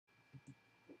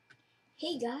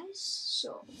Hey guys,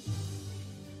 so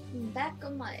I'm back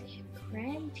on my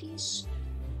Grand Piece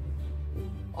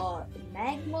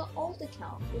Magma alt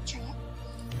account, which I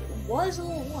was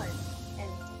level 1,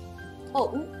 and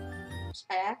oops,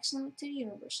 I accidentally to the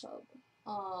Universe Hub.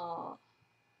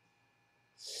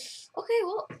 Okay,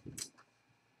 well,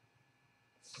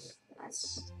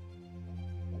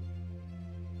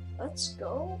 let's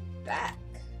go back.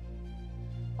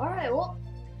 Alright, well,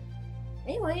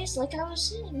 anyways, like I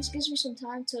was saying, this gives me some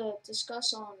time to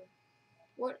discuss on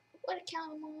what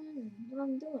account I'm on and what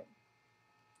I'm doing.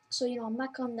 So, I'm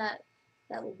back on that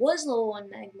was level 1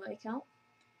 Magma account.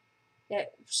 Yeah,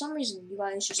 for some reason, you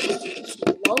guys just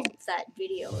loved that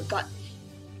video. It got,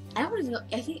 I don't even know,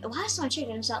 I think, last time I checked,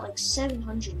 it was at like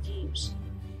 700 views.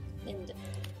 And,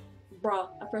 bruh,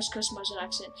 I pressed customize an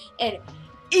accent. And,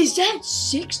 is that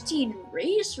 16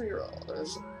 race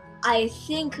rerolls? I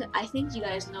think you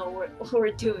guys know what we're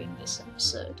doing this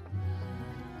episode.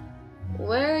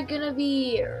 We're gonna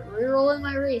be rerolling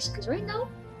my race, because right now,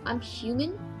 I'm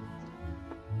human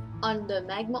on the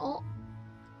Magma alt.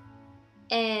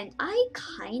 And I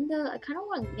kinda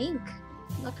want Mink.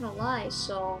 I'm not gonna lie,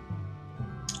 so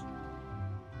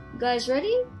you guys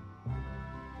ready?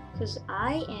 Cause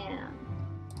I am.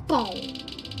 Boom.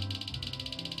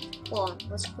 Hold on,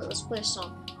 let's play a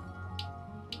song.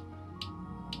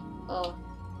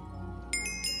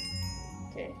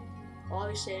 Okay.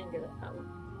 Obviously I didn't get that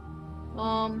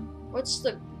one. What's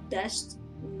the best,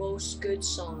 most good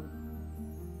song?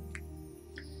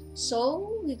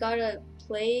 So we gotta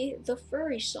play the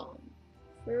furry song.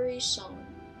 Furry song.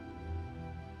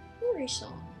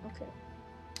 Okay.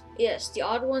 Yes, the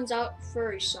odd ones out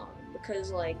furry song,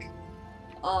 because like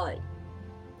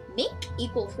Mink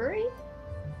equal furry?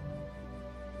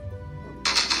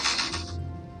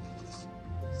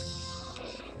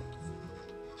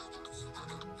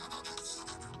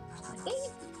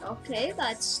 Okay,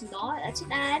 that's an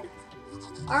ad.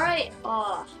 Alright,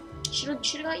 should've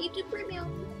got YouTube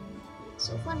Premium.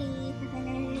 So funny.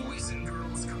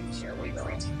 Here we go.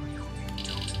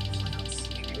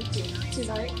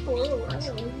 Tonight,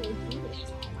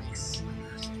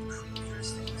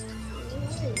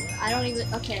 I don't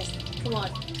even, okay, come on.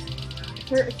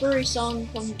 Furry song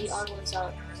from the odd ones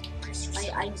out.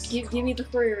 Give me the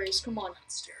furry race, come on.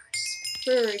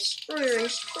 Furry race. Come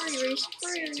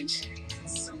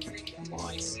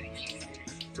on.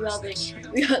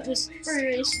 We got this furry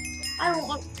race. I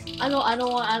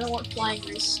don't want flying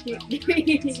race. Give me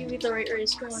the right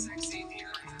race, come on.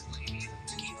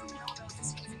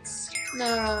 No,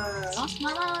 not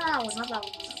that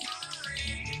one.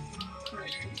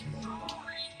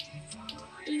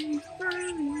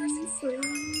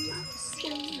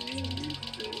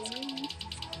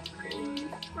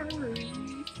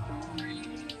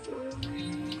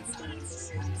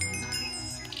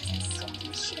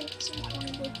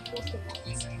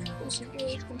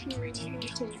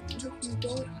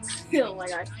 Oh my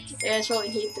god. Yeah, I totally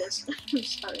hate this. I'm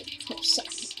sorry. Come on.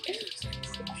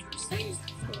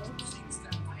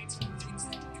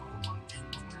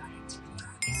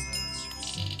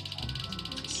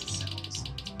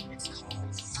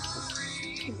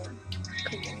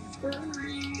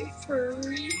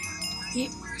 Furry.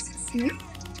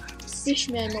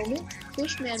 Fishman moment.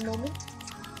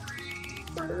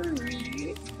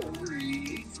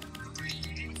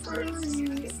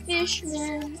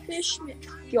 Fishman.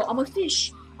 Yo, I'm a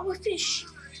fish.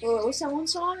 What's that one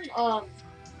song?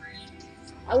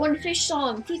 I want a fish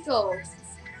song. Pico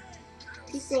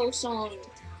song.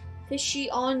 Fishy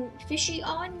on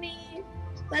me.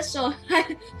 That song.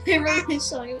 I remember this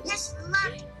song. It was...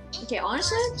 Okay,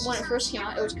 honestly, when it first came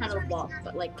out, it was kind of a flop,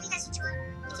 but like,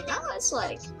 now it's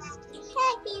like,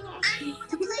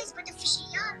 fishy.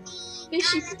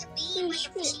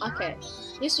 Okay,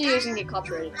 this video isn't gonna get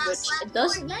copyrighted, which it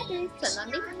doesn't matter because I'm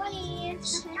not making money.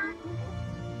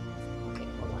 Okay,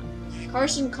 hold on.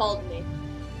 Carson called me.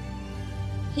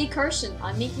 Hey Carson,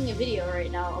 I'm making a video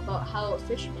right now about how a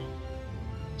fishman.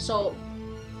 So,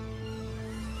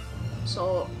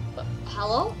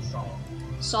 hello?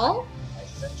 Saul?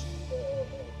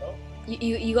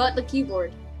 You got the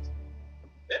keyboard.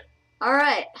 Yeah.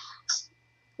 Alright.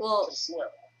 Well. That's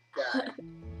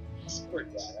what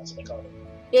they call it.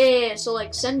 Yeah, so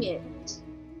like send me it.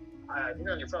 I think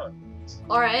on your phone.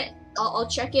 Alright. I'll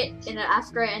check it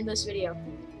after I end this video.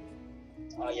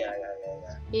 Oh yeah.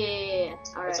 Yeah.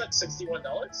 Alright. It's like $61.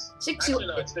 Actually,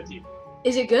 no, it's 50.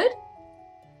 Is it good?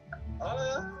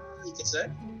 You could say.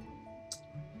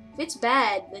 If it's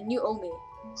bad, then you owe me.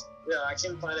 Yeah, I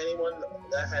can't find anyone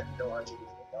that had no RGB.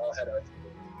 They all had RGB.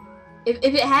 If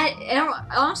it had,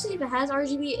 honestly, if it has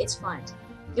RGB, it's fine.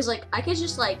 Because like I could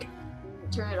just like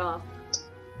turn it off.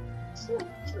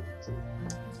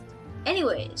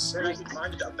 Anyways. Then I can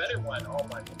find a better one. Oh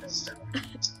my goodness.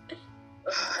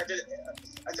 I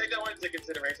take that one into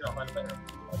consideration. I'll find a better one.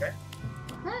 Okay?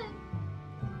 Okay.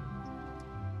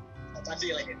 I'll talk to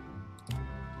you later.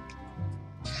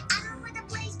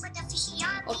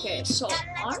 Okay, so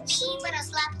honestly,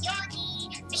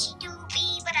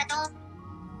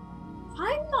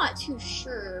 I'm not too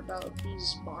sure about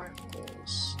these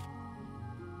barnacles.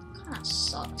 Kinda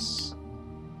sus.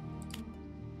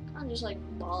 Kinda just like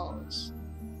balls.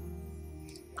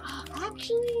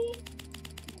 Actually,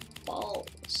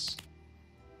 balls.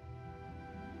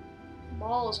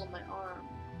 Balls on my arm.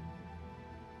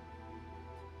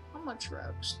 How much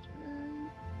reps?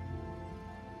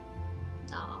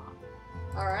 Nah.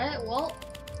 Alright, well,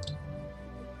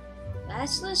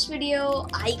 that's this video.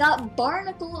 I got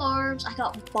barnacle arms. I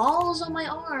got balls on my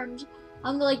arms.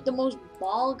 I'm like the most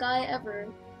ball guy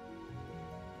ever.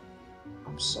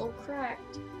 I'm so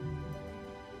cracked.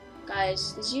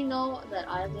 Guys, did you know that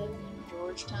I live in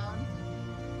Georgetown?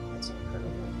 That's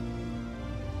incredible.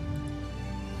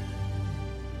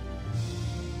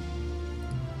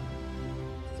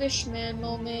 Fishman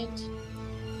moment.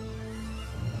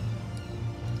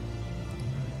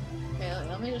 Okay,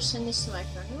 let me just send this to my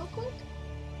friend real quick.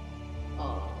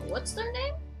 What's their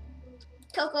name?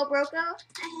 Coco Broco?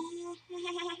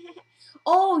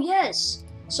 Oh, yes!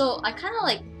 So, I kind of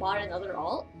like bought another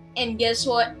alt, and guess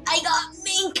what? I got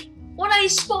Mink when I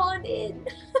spawned in!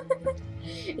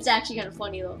 It's actually kind of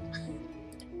funny though.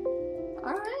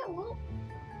 Alright, well.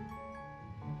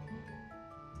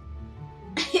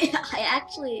 I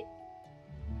actually.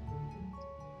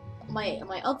 My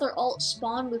other alt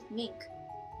spawned with Mink.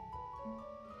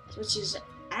 Which is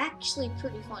actually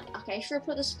pretty funny. Okay, I should have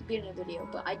put this at the beginning of the video,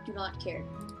 but I do not care.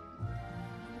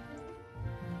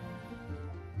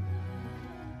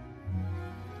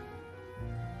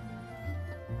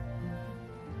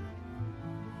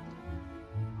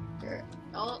 Here,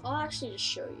 I'll actually just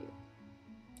show you.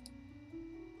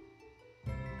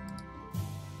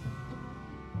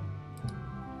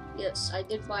 Yes, I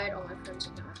did buy it on my friend's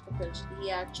account because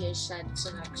he actually sent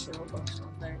some extra Robux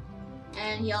on there.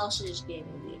 And he also just gave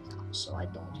me the account, so I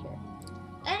don't care.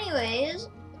 Anyways,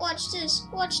 watch this,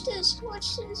 watch this,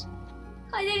 watch this.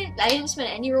 I didn't spend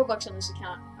any Robux on this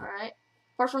account, alright?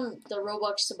 Apart from the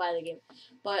Robux to buy the game.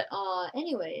 But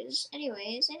anyways. Okay,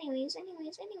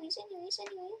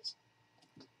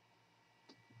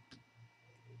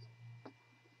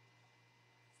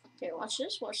 watch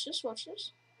this.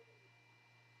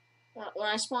 When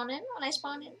I spawn in,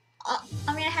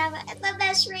 I'm gonna have the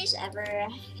best race ever.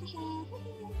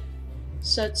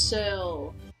 Set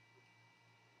sail.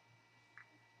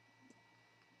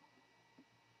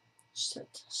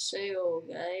 Set sail,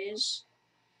 guys.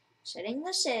 Setting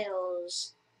the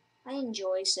sails. I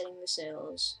enjoy setting the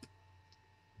sails.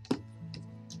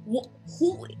 What?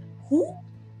 Who?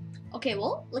 Okay,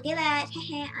 well, look at that.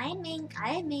 I have Mink.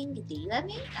 Do you have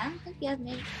Mink? I don't think you have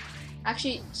Mink.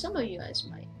 Actually, some of you guys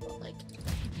might, but like,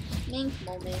 Mink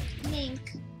moment.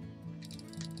 Mink.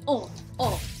 Oh,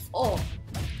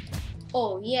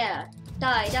 yeah.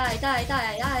 Die.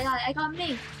 I got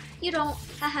Mink. You don't.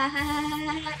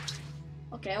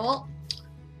 Okay, well,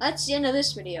 that's the end of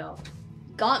this video.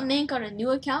 Got Mink on a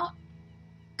new account.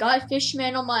 Got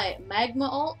Fishman on my Magma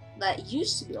alt that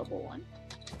used to be level 1.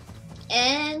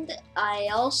 And I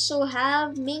also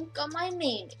have Mink on my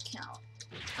main account.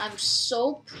 I'm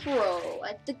so pro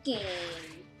at the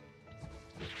game.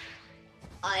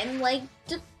 I'm like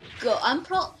the go.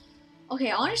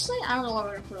 Okay, honestly, I don't know what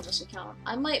I'm gonna put on this account.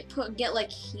 I might get like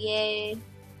Hiei.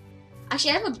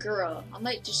 Actually, I have a girl. I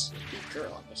might just be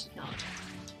girl on this account.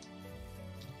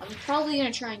 I'm probably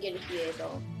gonna try and get a Hiei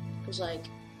though, cause like,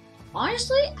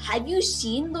 honestly, have you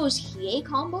seen those Hiei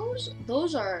combos?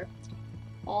 Those are,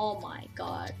 oh my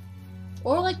god.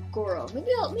 Or like Goro.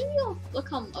 Maybe I'll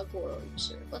become a Goro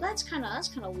user. But that's kind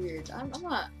of weird. I'm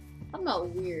not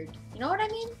weird. You know what I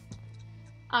mean?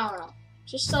 I don't know.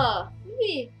 Just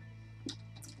maybe.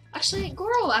 Actually,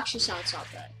 Goro actually sounds not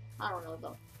bad. I don't know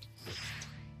though.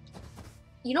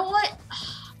 You know what?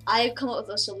 I've come up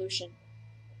with a solution.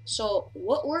 So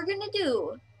what we're gonna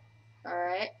do,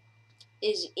 alright,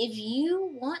 is if you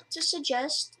want to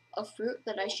suggest a fruit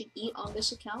that I should eat on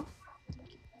this account,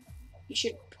 you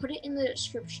should put it in the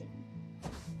description.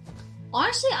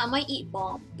 Honestly, I might eat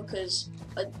bomb because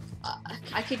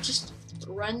I could just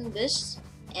run this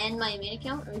and my main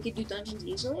account, and we could do dungeons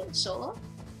easily solo.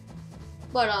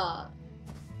 But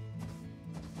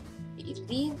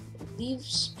leave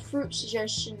fruit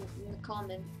suggestion in the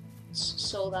comments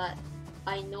so that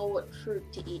I know what fruit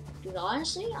to eat. Because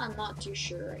honestly, I'm not too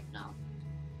sure right now.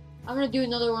 I'm gonna do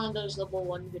another one of those level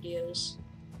 1 videos.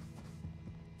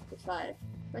 If I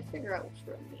figure out which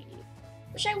room we need.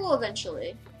 Which I will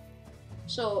eventually.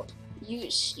 So, you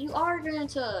are going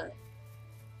to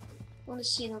want to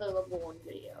see another level 1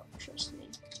 video, trust me.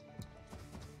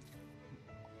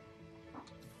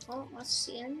 Well, that's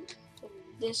the end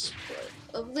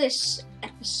of this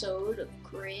episode of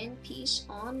Korean Peace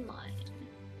Online.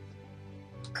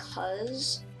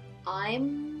 Cause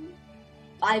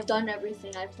I've done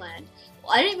everything I planned.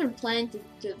 Well, I didn't even plan to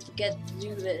get to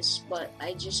do this, but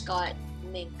I just got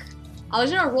Mink. I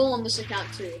was gonna roll on this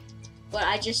account too, but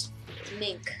I just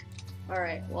Mink.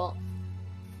 Alright, well,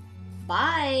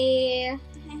 bye.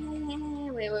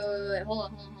 Wait,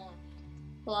 hold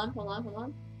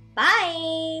on.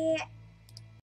 Bye.